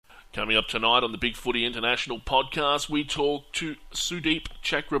Coming up tonight on the Big Footy International podcast, we talk to Sudeep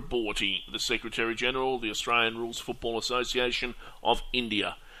Chakraborty, the Secretary-General of the Australian Rules Football Association of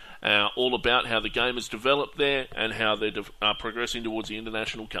India. All about how the game has developed there and how they're progressing towards the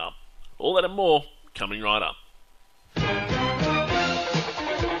International Cup. All that and more coming right up.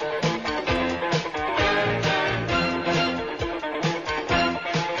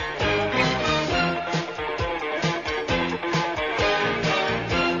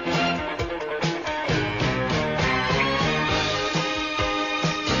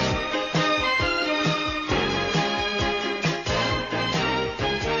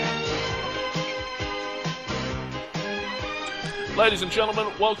 Ladies and gentlemen,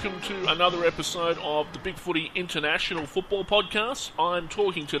 welcome to another episode of the Big Footy International Football Podcast. I'm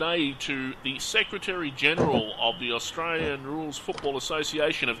talking today to the Secretary-General of the Australian Rules Football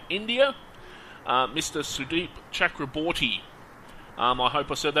Association of India, Mr. Sudeep Chakraborty. I hope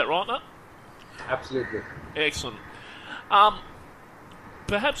I said that right, Matt? Absolutely. Excellent.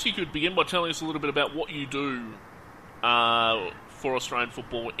 Perhaps you could begin by telling us a little bit about what you do for Australian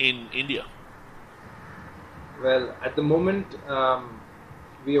football in India. Well, at the moment,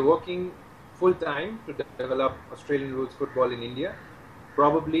 we are working full-time to develop Australian rules football in India.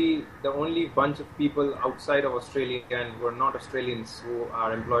 Probably the only bunch of people outside of Australia and who are not Australians who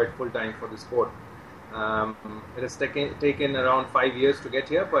are employed full-time for the sport. It has taken around 5 years to get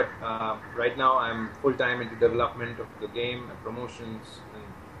here, but right now I'm full-time into development of the game and promotions and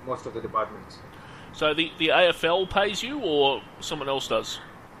most of the departments. So the AFL pays you or someone else does?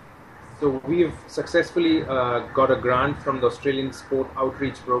 So we've successfully got a grant from the Australian Sport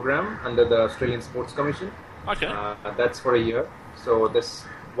Outreach Program under the Australian Sports Commission. Okay. That's for a year. So this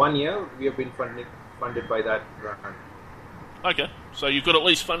 1 year we have been funded by that grant. Okay. So you've got at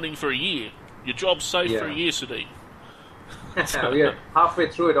least funding for a year. Your job's safe for a year, Sudeep. We are halfway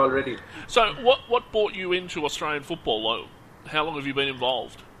through it already. So what brought you into Australian football? How long have you been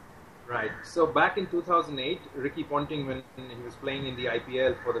involved? Right. So back in 2008, Ricky Ponting, when he was playing in the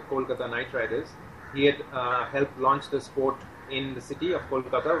IPL for the Kolkata Knight Riders, he had helped launch the sport in the city of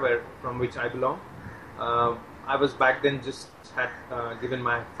Kolkata, from which I belong. I was back then just had given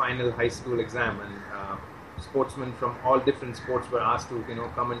my final high school exam, and sportsmen from all different sports were asked to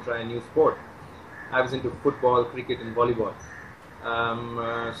come and try a new sport. I was into football, cricket, and volleyball.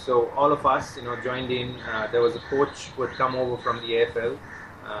 So all of us, joined in. There was a coach who had come over from the AFL.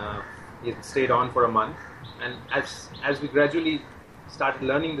 He stayed on for a month, and as we gradually started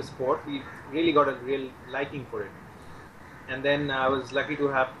learning the sport, we really got a real liking for it. And then I was lucky to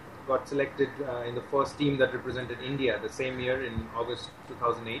have got selected in the first team that represented India the same year in August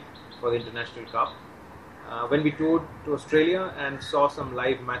 2008 for the International Cup. When we toured to Australia and saw some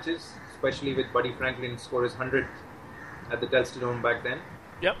live matches, especially with Buddy Franklin score his 100th at the Telstra Dome back then.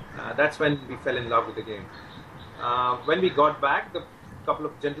 Yep. That's when we fell in love with the game. When we got back, the couple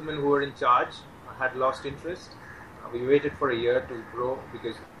of gentlemen who were in charge had lost interest. We waited for a year to grow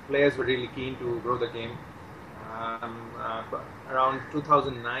because players were really keen to grow the game. Around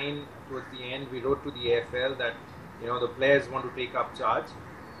 2009, towards the end, we wrote to the AFL that the players want to take up charge.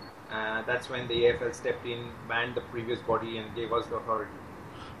 That's when the AFL stepped in, banned the previous body, and gave us the authority.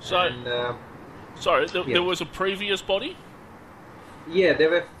 So, there was a previous body? Yeah, there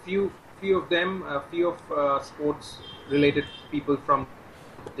were few of them, a few of sports-related people from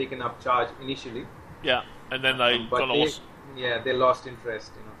taken up charge initially. Yeah, and then they kind of lost. Yeah, they lost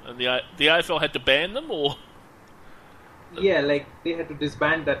interest. And the AFL had to ban them, or? Yeah, they had to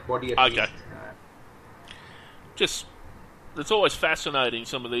disband that body at least. It's always fascinating,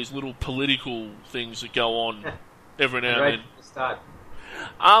 some of these little political things that go on every now and then. Right at the start.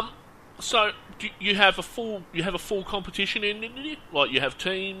 So you have a full competition in India? Like you have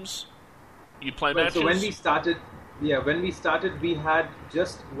teams, you play matches? So when we started, we had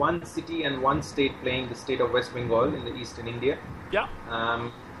just one city and one state playing, the state of West Bengal in the eastern India. Yeah.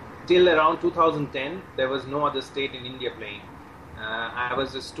 Till around 2010, there was no other state in India playing. I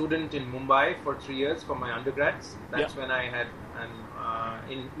was a student in Mumbai for 3 years for my undergrads. That's when I had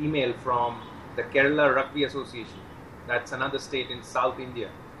an email from the Kerala Rugby Association. That's another state in South India.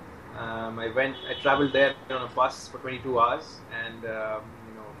 I traveled there on a bus for 22 hours and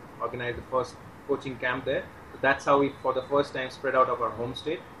organized the first coaching camp there. So that's how we, for the first time, spread out of our home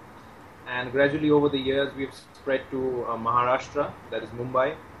state. And gradually over the years, we've spread to Maharashtra, that is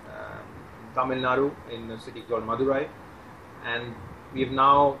Mumbai, Tamil Nadu in a city called Madurai, and we've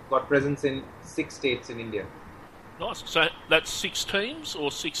now got presence in 6 states in India. Nice. So that's 6 teams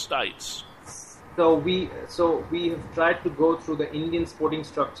or 6 states? So we have tried to go through the Indian sporting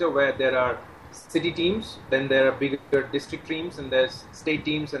structure where there are city teams, then there are bigger district teams, and there's state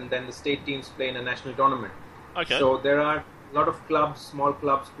teams, and then the state teams play in a national tournament. Okay. So there are a lot of clubs, small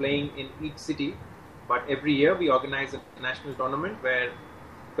clubs playing in each city, but every year we organize a national tournament where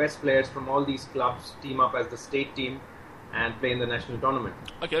best players from all these clubs team up as the state team and play in the national tournament.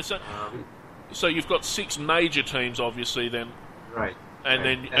 Okay, so you've got 6 major teams, obviously, then. Right. And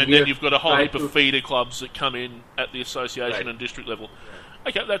right. then you've got a whole heap of feeder clubs that come in at the association and district level.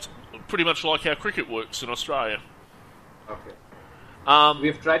 Okay, that's pretty much like how cricket works in Australia. Okay.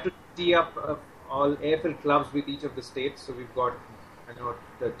 We've tried to tee up all AFL clubs with each of the states. So we've got,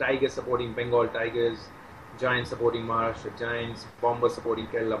 the Tigers supporting Bengal Tigers, Giants supporting Maharashtra Giants, Bombers supporting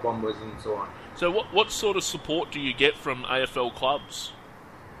Kerala Bombers, and so on. So what sort of support do you get from AFL clubs?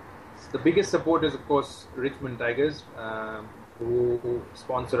 The biggest support is, of course, Richmond Tigers, who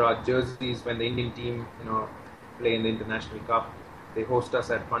sponsor our jerseys when the Indian team, play in the International Cup. They host us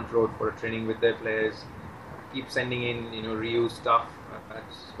at Punt Road for a training with their players. Keep sending in, reused stuff,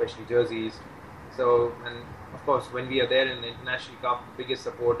 especially jerseys. So, and of course, when we are there in the International Cup, the biggest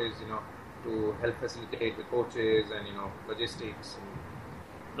support is, to help facilitate the coaches and, logistics.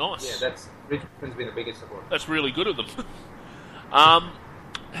 And, nice. Yeah, Richmond's been the biggest support. That's really good of them.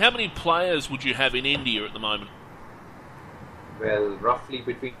 How many players would you have in India at the moment? Well, roughly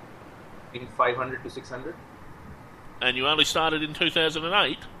between 500 to 600. And you only started in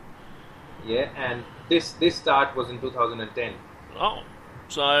 2008? Yeah, and this start was in 2010. Oh,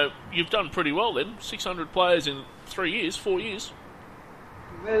 so you've done pretty well then. 600 players in 4 years.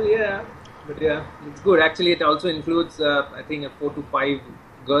 Well, yeah, but yeah, it's good. Actually, it also includes, I think, 4 to 5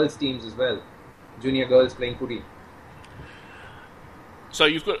 girls teams as well, junior girls playing footy. So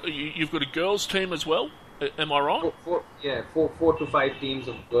you've got a girls team as well. Am I right? Four to 5 teams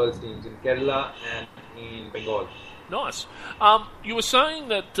of girls teams in Kerala and in Bengal. Nice. You were saying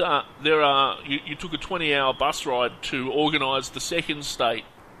that you took a 20-hour bus ride to organise the second state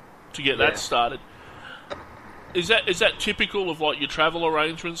to get that started. Is that typical of like your travel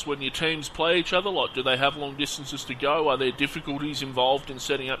arrangements when your teams play each other? Like, do they have long distances to go? Are there difficulties involved in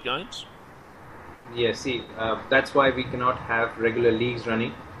setting up games? Yeah, see, that's why we cannot have regular leagues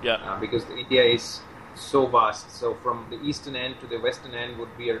running. Yeah. Because India is so vast. So from the eastern end to the western end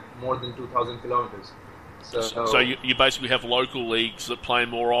would be more than 2,000 kilometers. So you basically have local leagues that play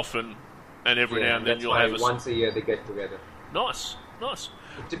more often, and every now and then you'll have once a year they get together. Nice.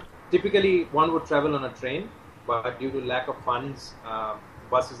 Typically, one would travel on a train, but due to lack of funds,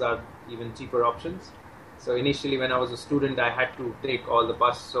 buses are even cheaper options. So initially, when I was a student, I had to take all the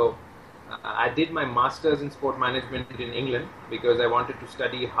bus. So I did my master's in sport management in England because I wanted to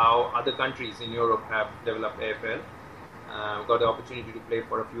study how other countries in Europe have developed AFL. Got the opportunity to play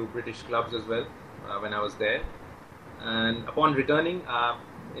for a few British clubs as well when I was there. And upon returning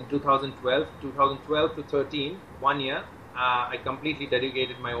in 2012 to 13, 1 year, I completely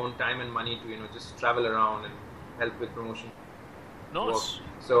dedicated my own time and money to just travel around and help with promotion. Nice. Work.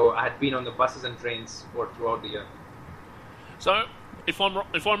 So I had been on the buses and trains throughout the year. So, if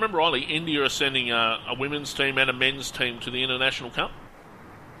I remember rightly, India are sending a women's team and a men's team to the International Cup.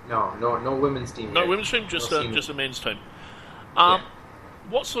 No women's team. No yet. Women's team, just a men's team.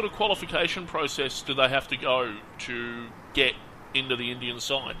 What sort of qualification process do they have to go to get into the Indian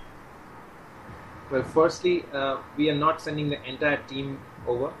side? Well, firstly, we are not sending the entire team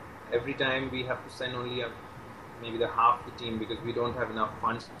over. Every time we have to send only maybe the half the team because we don't have enough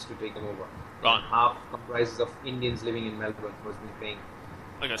funds to take them over. Right. Half comprises of Indians living in Melbourne who's been paying.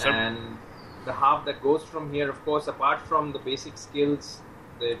 Okay, so and the half that goes from here, of course, apart from the basic skills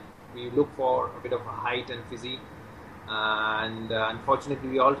that we look for a bit of a height and physique, and unfortunately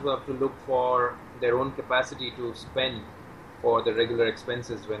we also have to look for their own capacity to spend for the regular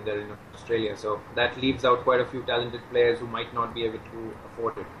expenses when they're in Australia. So that leaves out quite a few talented players who might not be able to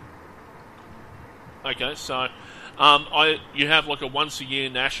afford it. Okay, so you have like a once a year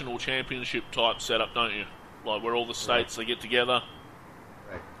national championship type setup, don't you? Like where all the states they get together.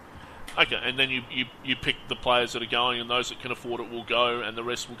 Right. Okay, and then you pick the players that are going, and those that can afford it will go, and the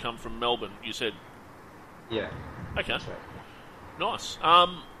rest will come from Melbourne. You said. Yeah. Okay. That's right. Nice.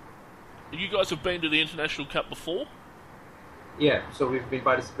 You guys have been to the International Cup before? Yeah. So we've been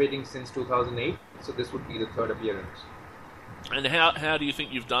participating since 2008. So this would be the third appearance. And how do you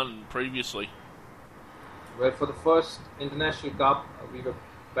think you've done previously? Well, for the first International Cup, we were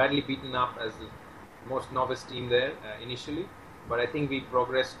badly beaten up as the most novice team there initially. But I think we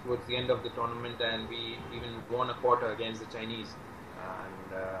progressed towards the end of the tournament and we even won a quarter against the Chinese.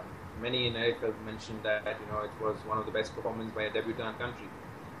 And many in AFL mentioned that it was one of the best performances by a debutant country.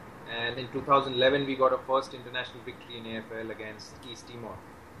 And in 2011, we got a first international victory in AFL against East Timor.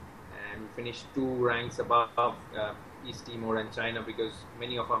 and we finished 2 ranks above East Timor and China because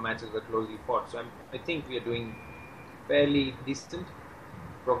many of our matches were closely fought. So I think we are doing fairly decent,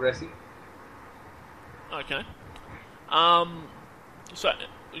 progressive. Okay. So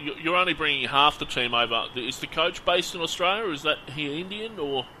you're only bringing half the team over. Is the coach based in Australia, or is that he Indian,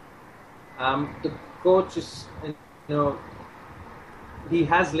 or? The coach is, he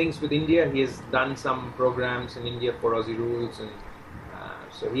has links with India. He has done some programs in India for Aussie Rules, and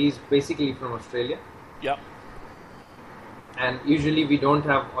so he's basically from Australia. Yep. And usually we don't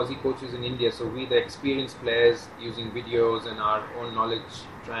have Aussie coaches in India, so we, the experienced players, using videos and our own knowledge,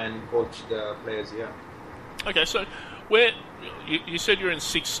 try and coach the players here. Okay, so where you said you're in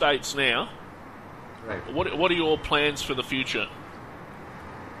 6 states now. Right. What are your plans for the future?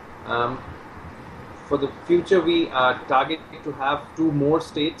 For the future, we are targeting to have 2 more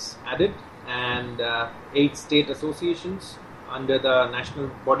states added and 8 state associations under the national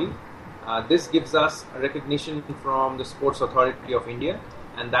body. This gives us a recognition from the Sports Authority of India,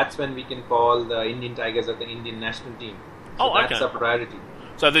 and that's when we can call the Indian Tigers as the Indian national team. So that's a priority.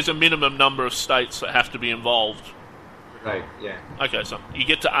 So there's a minimum number of states that have to be involved. Right, yeah. Okay, so you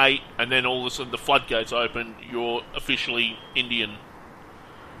get to 8, and then all of a sudden the floodgates open, you're officially Indian.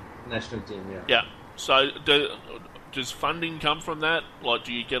 National team, yeah. Yeah. So does funding come from that? Like,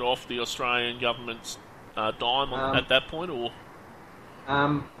 do you get off the Australian government's dime at that point, or?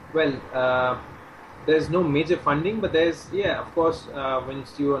 There's no major funding, but there's, of course, when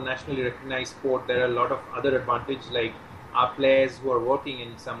you're a nationally recognized sport, there are a lot of other advantages, like our players who are working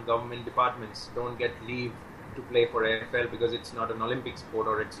in some government departments don't get leave to play for AFL because it's not an Olympic sport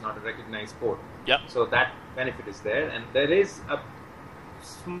or it's not a recognized sport. Yep. So that benefit is there, and there is a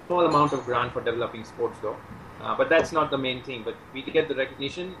small amount of grant for developing sports though. But that's not the main thing. But we get the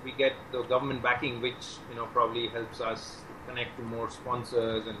recognition, we get the government backing, which probably helps us connect to more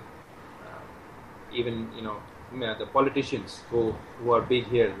sponsors and even the politicians who are big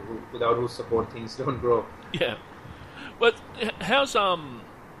here, without whose support things don't grow. Yeah. But how's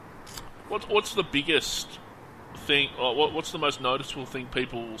what's the biggest thing, or what's the most noticeable thing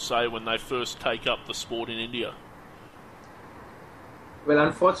people will say when they first take up the sport in India? Well,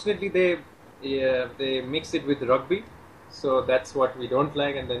 unfortunately, they mix it with rugby, so that's what we don't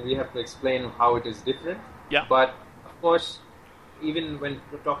like, and then we have to explain how it is different. Yeah. But of course, even when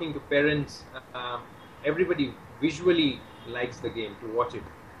talking to parents, everybody visually likes the game to watch it.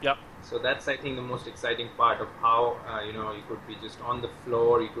 Yep. So that's, I think, the most exciting part of how you could be just on the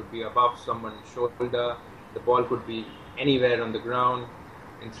floor, you could be above someone's shoulder, the ball could be anywhere on the ground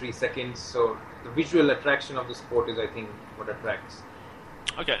in 3 seconds. So the visual attraction of the sport is, I think, what attracts.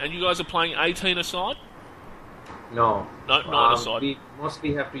 Okay, and you guys are playing 18 aside? No. 9 aside. We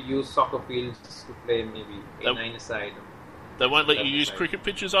mostly have to use soccer fields to play maybe 9 aside. They won't let you use cricket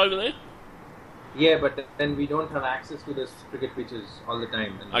pitches over there? Yeah, but then we don't have access to those cricket pitches all the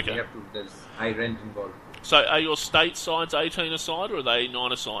time. And okay. There's high rent involved. So are your state sides 18 aside, or are they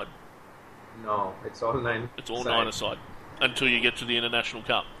 9 aside? No, it's all 9. It's all 9 aside until you get to the International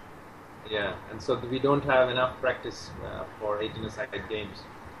Cup. Yeah, and so we don't have enough practice for 18-a-side games.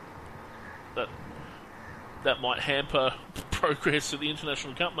 That might hamper progress at the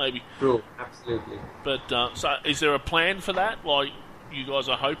International Cup, maybe. True, absolutely. But so, is there a plan for that? Like, you guys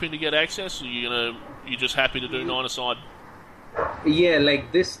are hoping to get access, or you're just happy to do 9-a-side? Yeah,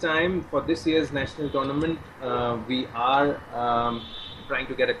 like this time for this year's national tournament, we are trying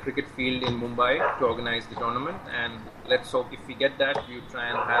to get a cricket field in Mumbai to organize the tournament, and let's hope if we get that, we try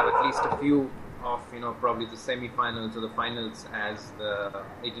and have at least a few of probably the semi-finals or the finals as the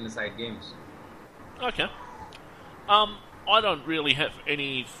 18-a-side games. Okay. I don't really have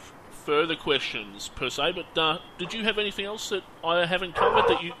any further questions per se, but did you have anything else that I haven't covered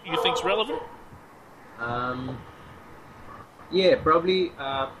that you think's relevant? Yeah, probably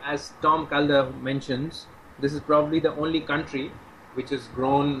as Tom Calder mentions, this is probably the only country which has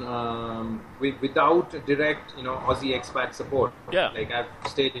grown without direct, Aussie expat support. Yeah. Like I've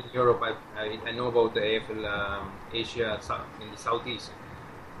stayed in Europe, I know about the AFL Asia in the southeast.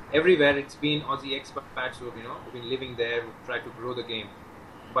 Everywhere it's been Aussie expats who've been living there, who try to grow the game.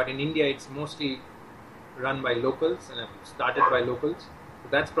 But in India, it's mostly run by locals and started by locals. So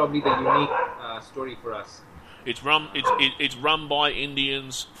that's probably the unique story for us. It's run by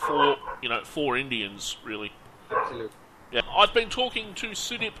Indians for Indians, really. Absolutely. Yeah, I've been talking to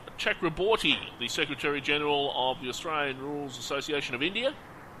Sudip Chakraborty, the Secretary General of the Australian Rules Association of India,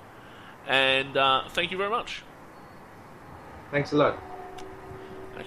 and thank you very much. Thanks a lot.